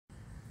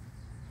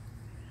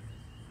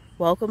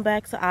Welcome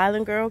back to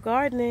Island Girl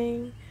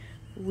Gardening.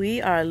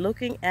 We are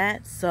looking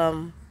at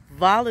some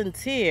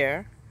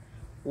volunteer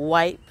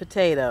white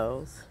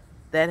potatoes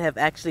that have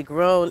actually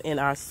grown in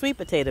our sweet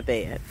potato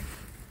bed.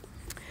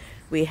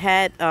 We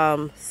had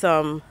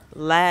some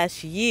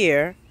last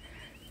year,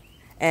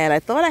 and I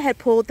thought I had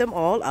pulled them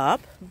all up,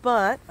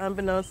 but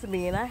unbeknownst to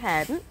me, and I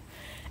hadn't.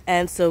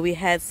 And so we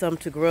had some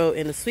to grow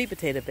in the sweet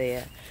potato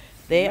bed.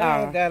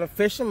 I gotta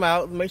fish them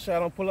out and make sure I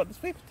don't pull up the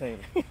sweet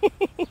potato.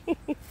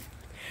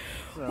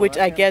 Which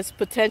I guess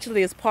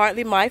potentially is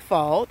partly my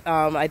fault.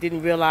 I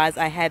didn't realize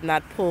I had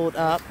not pulled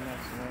up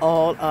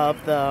all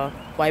of the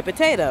white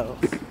potatoes.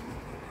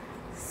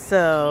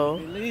 So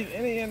if you leave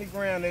any in the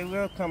ground, they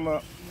will come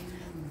up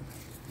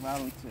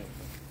voluntarily.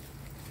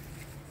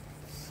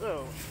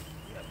 So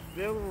you gotta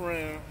feel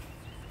around,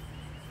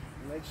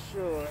 make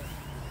sure.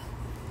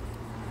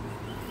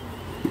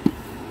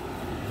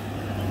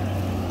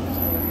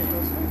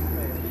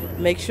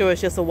 Make sure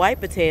it's just a white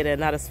potato and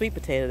not a sweet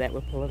potato that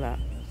we're pulling up.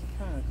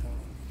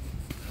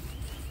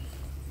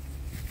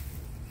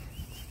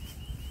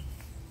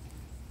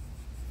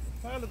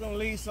 Probably gonna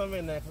leave some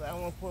in there because I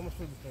don't want to pull my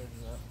sweet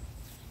potatoes out.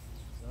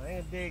 So I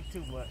ain't gonna dig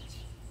too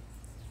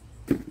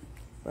much.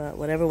 But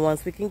whatever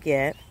ones we can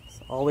get, it's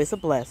always a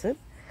blessing.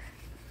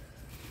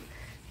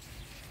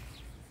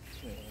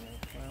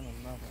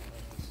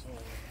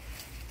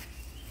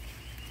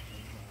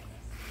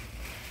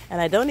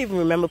 And I don't even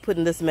remember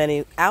putting this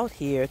many out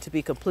here, to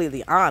be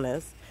completely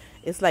honest.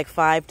 It's like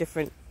 5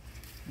 different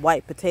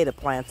white potato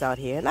plants out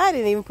here, and I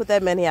didn't even put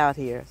that many out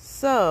here.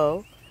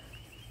 So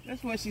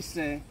that's what she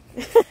said.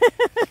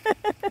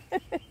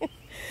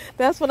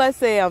 That's what I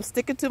say. I'm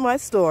sticking to my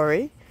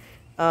story.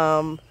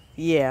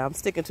 Yeah, I'm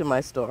sticking to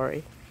my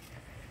story.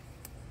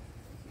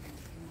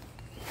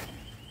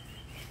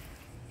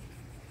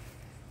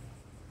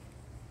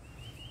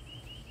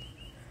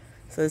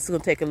 So this is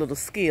going to take a little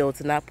skill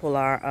to not pull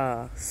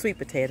our sweet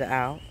potato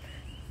out.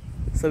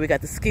 So we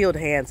got the skilled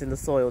hands in the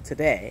soil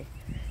today.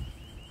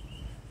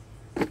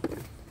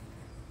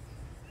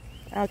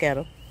 I'll get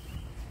them.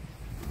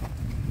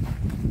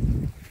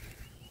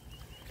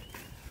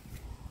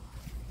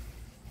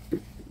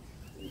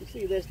 You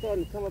see they're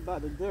starting to come up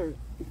out the dirt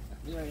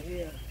right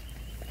here.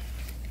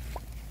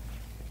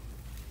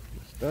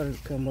 Starting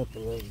to come up a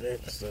little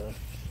bit, so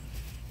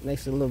it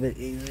makes it a little bit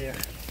easier.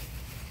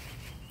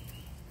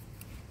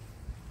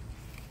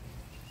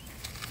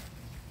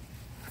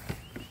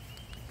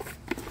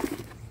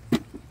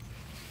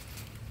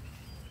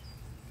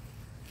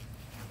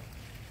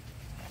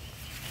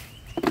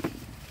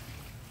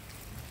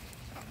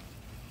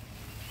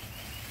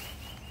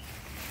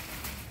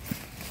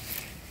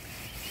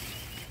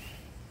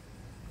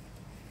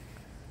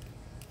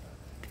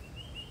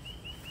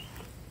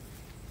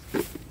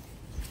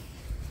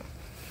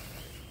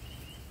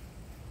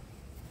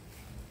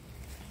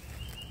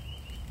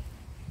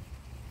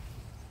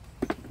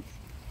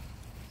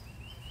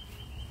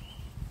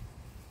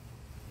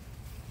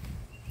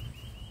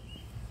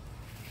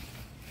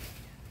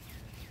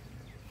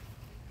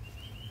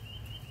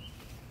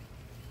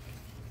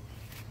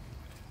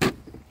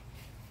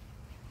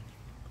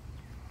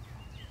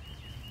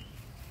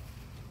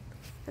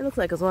 It looks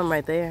like there's one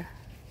right there.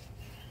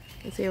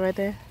 You see it right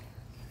there?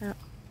 Yeah.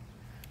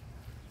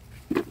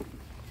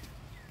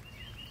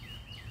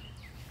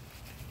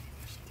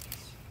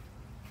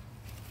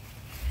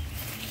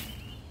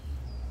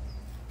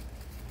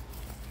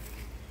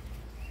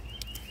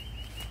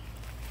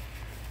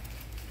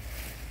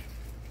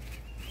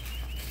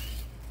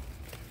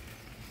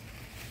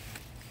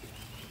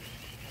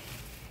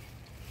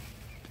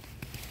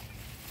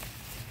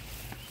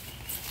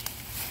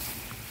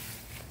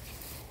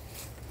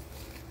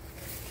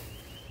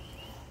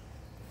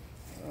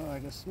 I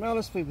can smell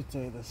the sweet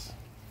potatoes.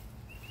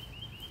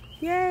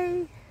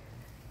 Yay!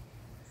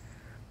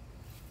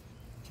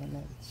 Trying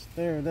not to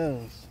stir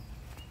those.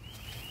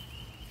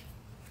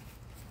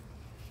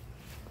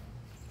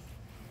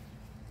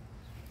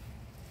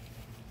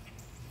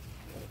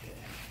 Okay.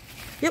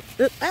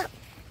 Yep.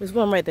 There's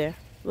one right there.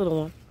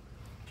 Little one.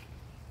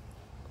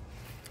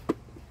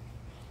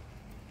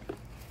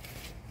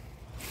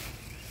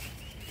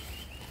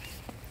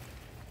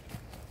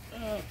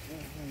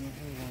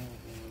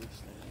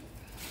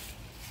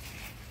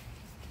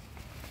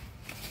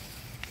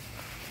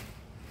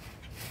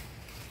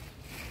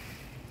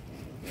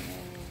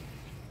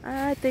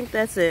 I think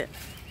that's it.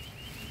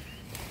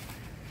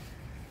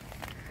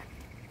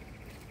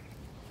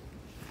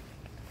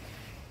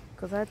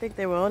 Because I think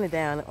they were only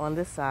down on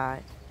this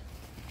side.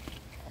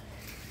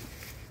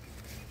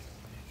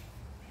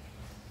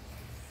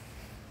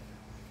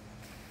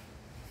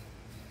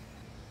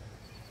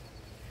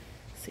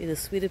 See, the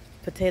sweet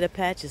potato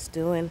patch is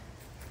doing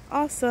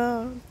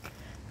awesome.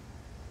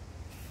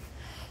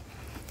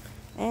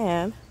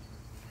 And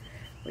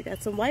we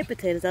got some white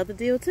potatoes out the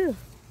deal too.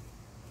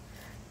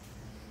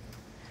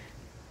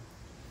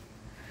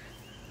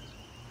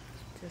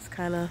 Just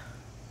kind of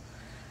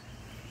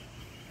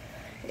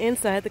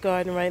inside the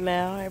garden right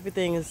now.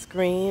 Everything is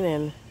green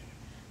and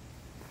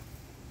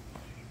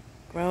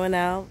growing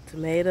out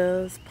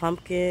tomatoes,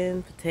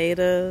 pumpkin,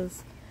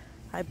 potatoes,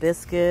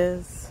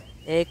 hibiscus,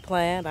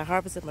 eggplant. I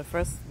harvested my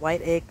first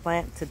white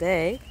eggplant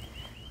today.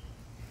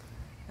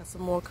 Got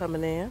some more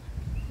coming in.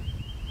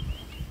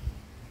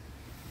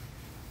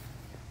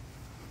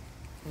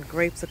 And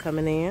grapes are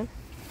coming in.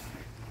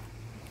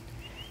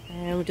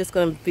 And we're just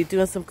going to be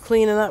doing some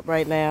cleaning up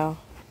right now.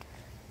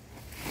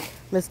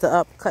 Mr.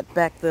 Up cut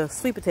back the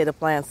sweet potato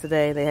plants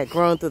today. They had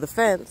grown through the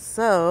fence,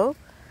 so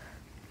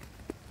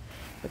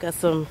we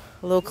got a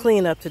little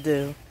cleanup to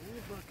do.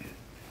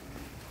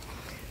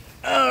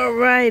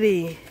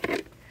 Alrighty.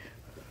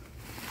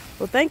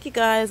 Well, thank you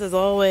guys as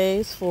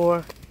always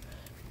for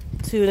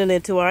tuning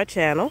into our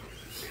channel.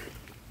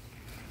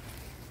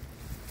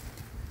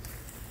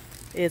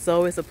 It's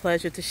always a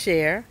pleasure to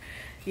share.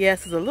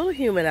 Yes, it's a little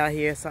humid out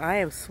here, so I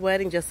am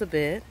sweating just a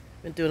bit.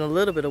 Been doing a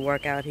little bit of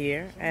work out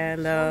here,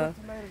 and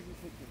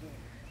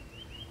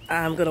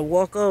I'm gonna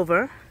walk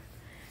over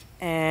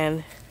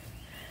and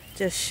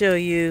just show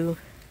you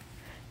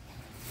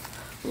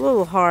a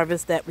little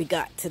harvest that we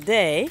got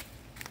today.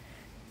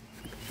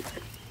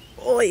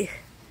 Oi!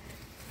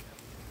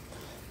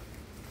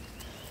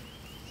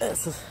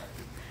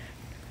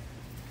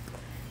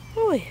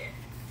 Oi!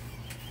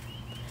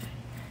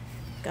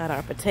 Got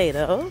our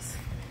potatoes,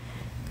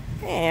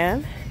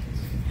 and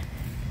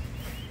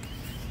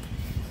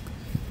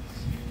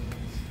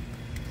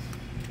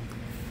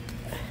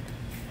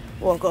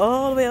walk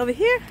all the way over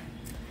here,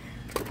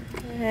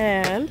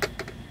 and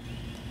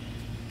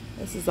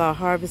this is our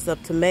harvest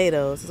of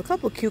tomatoes. There's a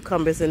couple of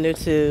cucumbers in there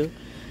too,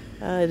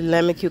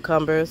 lemon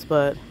cucumbers,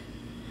 but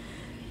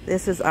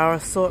this is our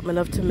assortment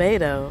of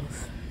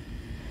tomatoes.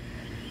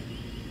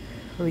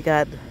 We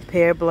got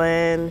pear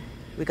blend,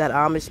 we got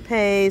Amish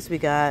paste, we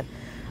got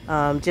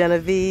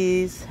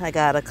Genovese, I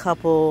got a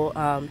couple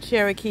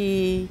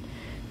Cherokee.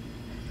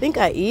 I think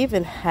I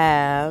even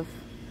have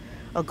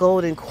a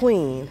Golden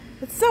Queen.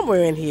 It's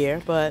somewhere in here,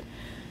 but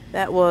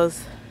that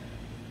was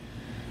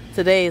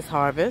today's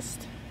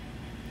harvest.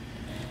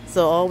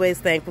 So always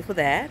thankful for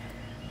that.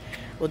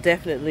 We'll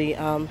definitely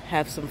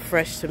have some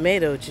fresh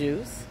tomato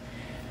juice.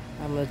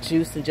 I'm going to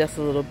juice in just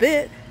a little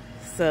bit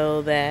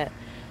so that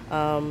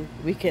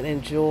we can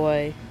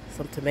enjoy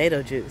some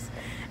tomato juice.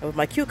 And with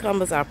my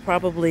cucumbers, I'll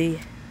probably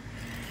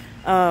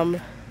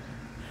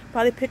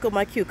pickle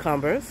my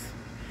cucumbers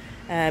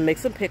and make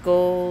some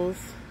pickles,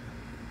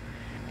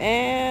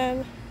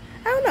 and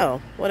I don't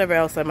know, whatever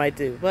else I might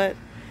do. But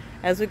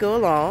as we go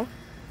along,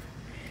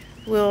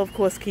 we'll of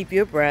course keep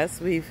you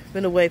abreast. We've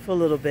been away for a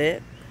little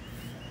bit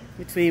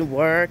between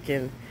work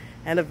and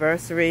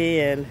anniversary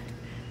and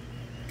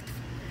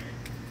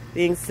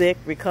being sick,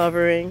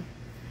 recovering.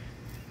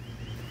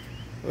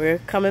 We're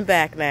coming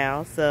back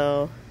now,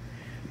 so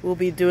we'll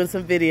be doing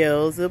some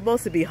videos. It'll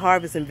mostly be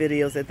harvesting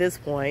videos at this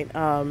point.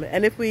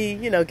 And if we,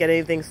 get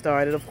anything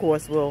started, of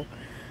course, we'll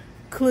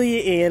clue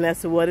you in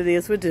as to what it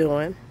is we're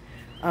doing.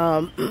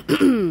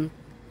 But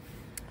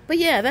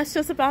yeah, that's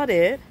just about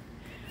it.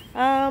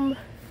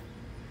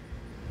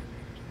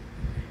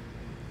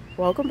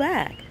 Welcome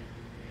back.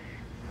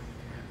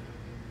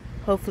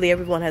 Hopefully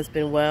everyone has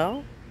been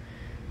well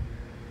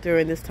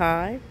during this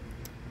time.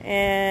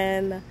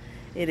 And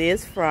it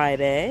is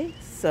Friday,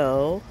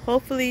 so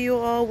hopefully you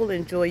all will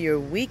enjoy your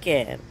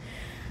weekend.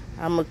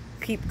 I'm going to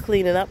keep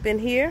cleaning up in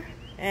here,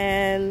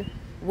 and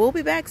we'll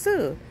be back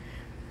soon.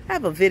 I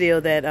have a video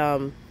that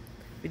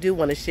we do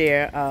want to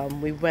share.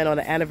 We went on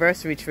an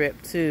anniversary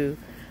trip to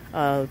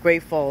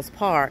Great Falls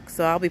Park,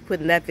 so I'll be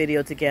putting that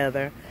video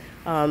together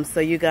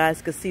so you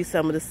guys could see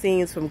some of the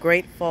scenes from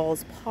Great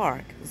Falls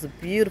Park. It was a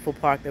beautiful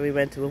park that we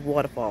went to with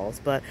waterfalls,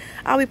 but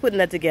I'll be putting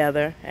that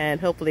together, and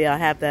hopefully I'll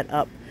have that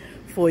up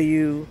for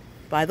you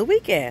by the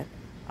weekend.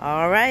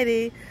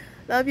 Alrighty.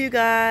 Love you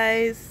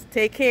guys.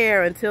 Take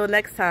care. Until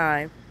next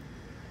time.